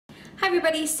Hi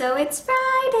everybody, so it's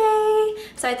Friday!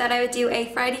 So I thought I would do a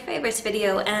Friday favorites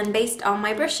video, and based on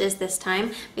my brushes this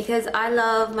time, because I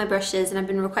love my brushes and I've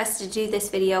been requested to do this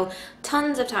video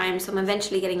tons of times, so I'm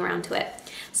eventually getting around to it.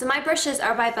 So my brushes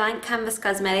are by Blank Canvas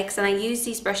Cosmetics, and I use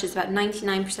these brushes about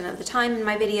 99% of the time in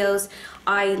my videos.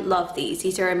 I love these.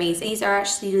 These are amazing. These are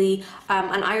actually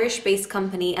an Irish-based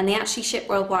company, and they actually ship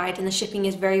worldwide, and the shipping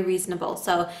is very reasonable.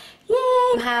 So yay!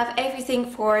 You have everything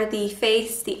for the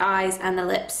face, the eyes, and the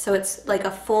lips. So it's like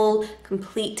a full,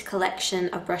 complete collection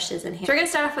of brushes in here. So we're going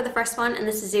to start off with the first one, and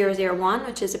this is 001,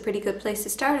 which is a pretty good place to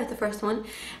start with the first one.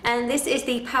 And this is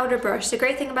the powder brush. The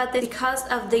great thing about this, because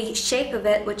of the shape of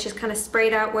it, which is kind of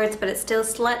sprayed outwards, but it's still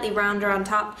slightly rounder on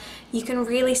top, you can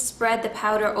really spread the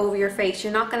powder over your face.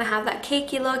 You're not going to have that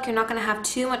cakey look. You're not going to have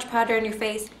too much powder in your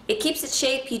face. It keeps its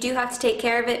shape. You do have to take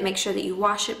care of it. Make sure that you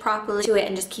wash it properly to it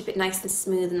and just keep it nice and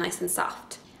smooth and nice and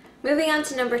soft. Moving on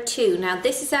to number 2. Now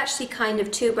this is actually kind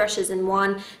of two brushes in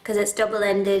one because it's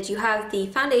double-ended. You have the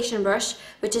foundation brush,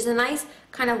 which is a nice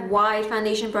kind of wide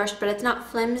foundation brush, but it's not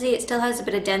flimsy. It still has a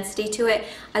bit of density to it.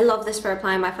 I love this for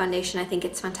applying my foundation. I think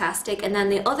it's fantastic. And then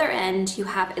the other end, you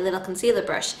have a little concealer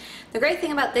brush. The great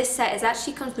thing about this set is it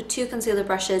actually comes with two concealer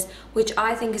brushes, which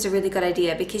I think is a really good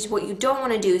idea, because what you don't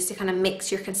want to do is to kind of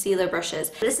mix your concealer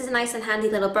brushes. This is a nice and handy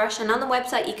little brush, and on the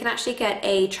website you can actually get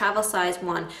a travel size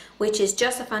one, which is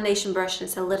just a foundation brush and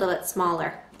it's a little bit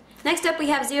smaller. Next up we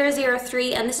have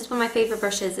 003, and this is one of my favorite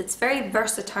brushes. It's a very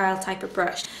versatile type of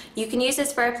brush. You can use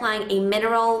this for applying a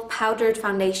mineral powdered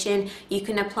foundation. You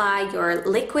can apply your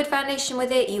liquid foundation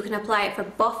with it. You can apply it for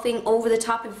buffing over the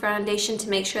top of your foundation to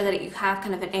make sure that you have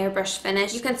kind of an airbrush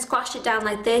finish. You can squash it down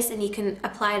like this, and you can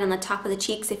apply it on the top of the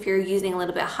cheeks if you're using a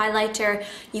little bit of highlighter.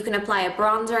 You can apply a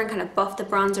bronzer and kind of buff the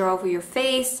bronzer over your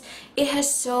face. It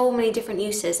has so many different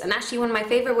uses, and actually one of my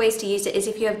favorite ways to use it is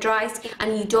if you have dry skin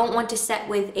and you don't want to set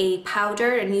with a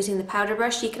powder and using the powder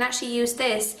brush. You can actually use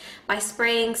this by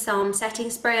spraying some setting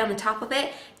spray on the top of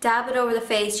it, dab it over the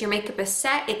face. Your makeup is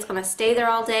set, it's going to stay there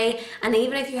all day, and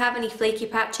even if you have any flaky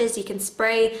patches, you can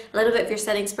spray a little bit of your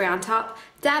setting spray on top,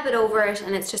 dab it over it,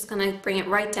 and it's just going to bring it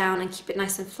right down and keep it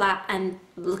nice and flat and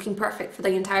looking perfect for the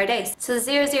entire day. So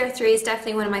the 003 is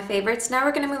definitely one of my favorites. Now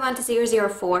we're going to move on to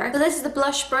 004. So this is the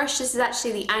blush brush. This is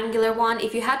actually the angular one.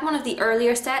 If you had one of the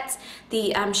earlier sets,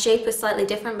 the shape was slightly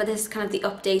different, but this is kind of the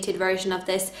updated version of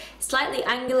this. Slightly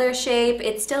angular shape.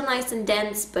 It's still nice and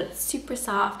dense, but it's super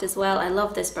soft as well. I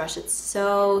love this brush. It's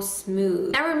so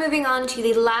smooth. Now we're moving on to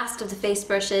the last of the face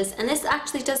brushes, and this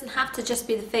actually doesn't have to just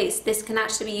be the face. This can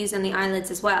actually be used on the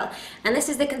eyelids as well. And this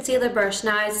is the concealer brush.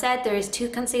 Now I said there is two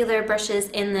concealer brushes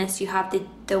in this. You have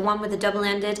the one with the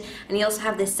double-ended, and you also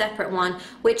have this separate one,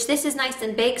 which this is nice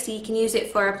and big, so you can use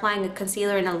it for applying a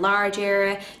concealer in a large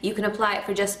area. You can apply it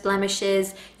for just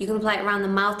blemishes. You can apply it around the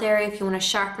mouth area if you want to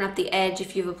sharpen up the edge,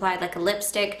 if you've applied like a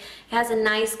lipstick. It has a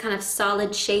nice kind of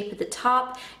solid shape at the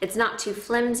top. It's not too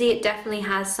flimsy. It definitely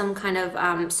has some kind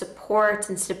of support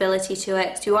and stability to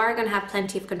it, so you are going to have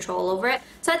plenty of control over it.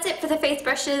 So that's it for the face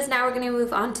brushes. Now we're going to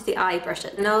move on to the eye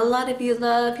brushes. I know a lot of you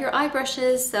love your eye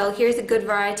brushes, so here's a good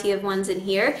variety of ones in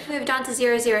here. Moved on to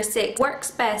 006.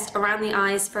 Works best around the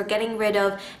eyes for getting rid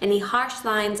of any harsh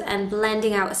lines and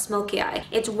blending out a smoky eye.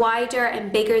 It's wider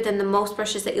and bigger than the most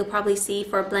brushes that you'll probably see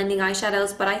for blending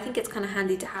eyeshadows, but I think it's kind of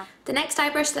handy to have. The next eye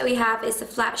brush that we have is the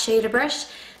flat shader brush.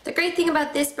 The great thing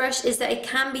about this brush is that it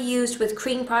can be used with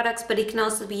cream products, but it can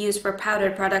also be used for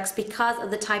powdered products because of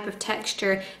the type of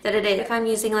texture that it is. If I'm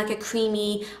using like a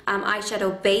creamy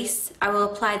eyeshadow base, I will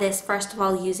apply this first of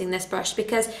all using this brush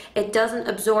because it doesn't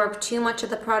absorb too much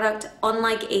of the product,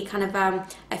 unlike a kind of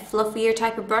a fluffier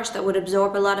type of brush that would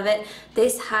absorb a lot of it.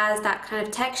 This has that kind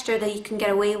of texture that you can get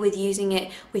away with using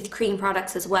it with cream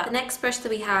products as well. The next brush that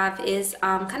we have is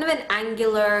kind of an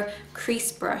angular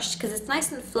crease brush because it's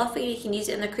nice and fluffy. You can use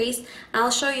it in the crease, and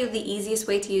I'll show you the easiest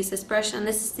way to use this brush, and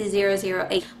this is the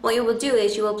 008. What you will do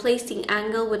is you will place the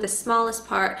angle with the smallest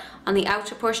part on the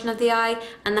outer portion of the eye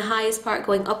and the highest part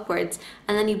going upwards,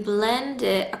 and then you blend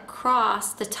it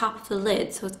across the top of the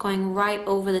lid, so it's going right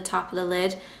over the top of the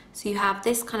lid. So you have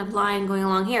this kind of line going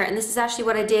along here, and this is actually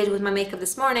what I did with my makeup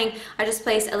this morning. I just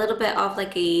placed a little bit of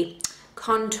like a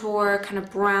contour, kind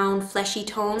of brown fleshy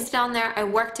tones down there. I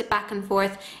worked it back and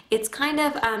forth. It's kind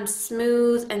of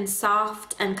smooth and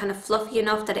soft and kind of fluffy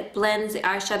enough that it blends the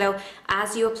eyeshadow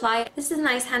as you apply it. This is a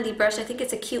nice handy brush. I think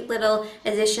it's a cute little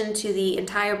addition to the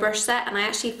entire brush set, and I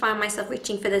actually find myself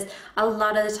reaching for this a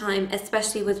lot of the time,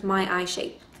 especially with my eye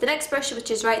shape. The next brush,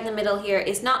 which is right in the middle here,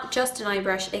 is not just an eye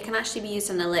brush, it can actually be used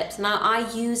on the lips. Now I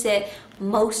use it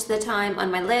most of the time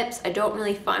on my lips. I don't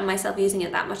really find myself using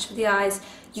it that much for the eyes.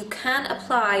 You can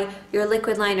apply your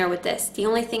liquid liner with this. The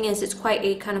only thing is it's quite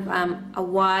a kind of a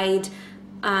wide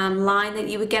line that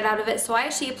you would get out of it. So I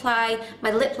actually apply my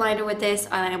lip liner with this,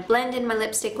 and I blend in my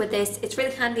lipstick with this. It's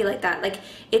really handy like that. Like,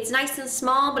 it's nice and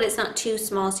small, but it's not too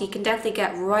small, so you can definitely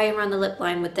get right around the lip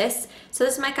line with this. So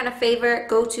this is my kind of favorite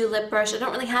go-to lip brush. I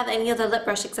don't really have any other lip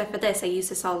brush except for this. I use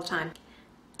this all the time.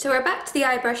 So we're back to the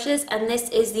eye brushes, and this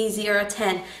is the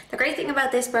 010. The great thing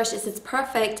about this brush is it's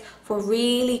perfect for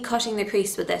really cutting the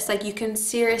crease with this. Like, you can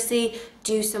seriously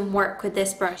do some work with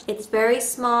this brush. It's very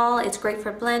small, it's great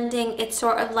for blending. It's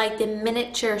sort of like the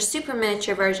miniature, super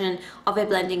miniature version of a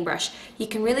blending brush. You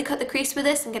can really cut the crease with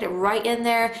this and get it right in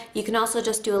there. You can also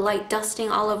just do a light dusting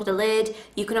all over the lid.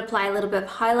 You can apply a little bit of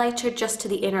highlighter just to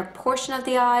the inner portion of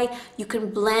the eye. You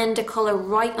can blend a color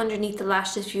right underneath the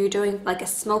lashes if you're doing like a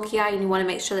smoky eye and you want to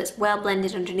make sure that it's well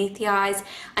blended underneath the eyes.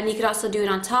 And you could also do it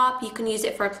on top. You can use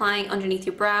it for applying underneath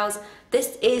your brows.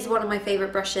 This is one of my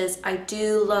favorite brushes. I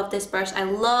do love this brush. I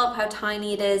love how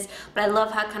tiny it is, but I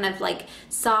love how kind of like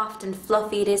soft and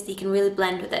fluffy it is, that you can really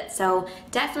blend with it. So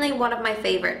definitely one of my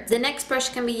favorites. The next brush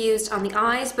can be used on the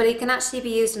eyes, but it can actually be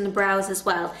used on the brows as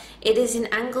well. It is an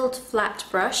angled flat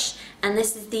brush, and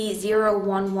this is the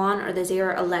 011 or the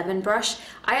 011 brush.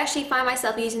 I actually find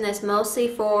myself using this mostly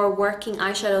for working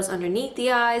eyeshadows underneath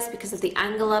the eyes because of the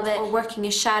angle of it, or working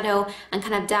a shadow and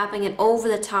kind of dabbing it over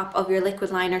the top of your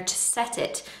liquid liner to set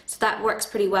it. So that works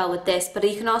pretty well with this, but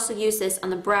you can also use this on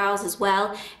the brows as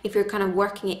well if you're kind of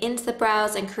working it into the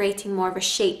brows and creating more of a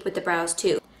shape with the brows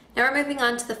too. Now we're moving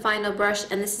on to the final brush,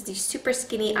 and this is the super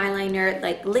skinny eyeliner,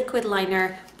 like liquid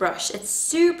liner brush. It's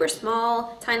super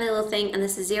small, tiny little thing, and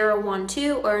this is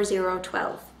 012 or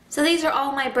 012. So these are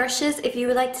all my brushes. If you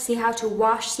would like to see how to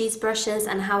wash these brushes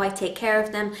and how I take care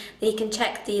of them, then you can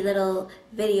check the little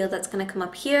video that's going to come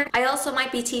up here. I also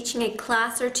might be teaching a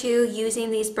class or two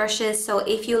using these brushes, so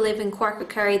if you live in Cork or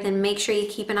Kerry, then make sure you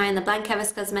keep an eye on the Blank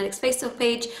Canvas Cosmetics Facebook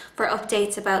page for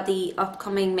updates about the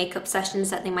upcoming makeup sessions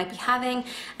that they might be having,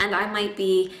 and I might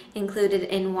be included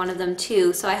in one of them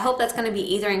too. So I hope that's going to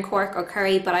be either in Cork or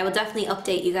Kerry, but I will definitely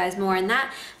update you guys more on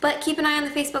that. But keep an eye on the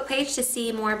Facebook page to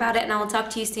see more about it, and I will talk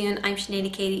to you soon. I'm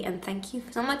Sinead Katie, and thank you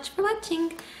so much for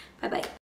watching. Bye bye.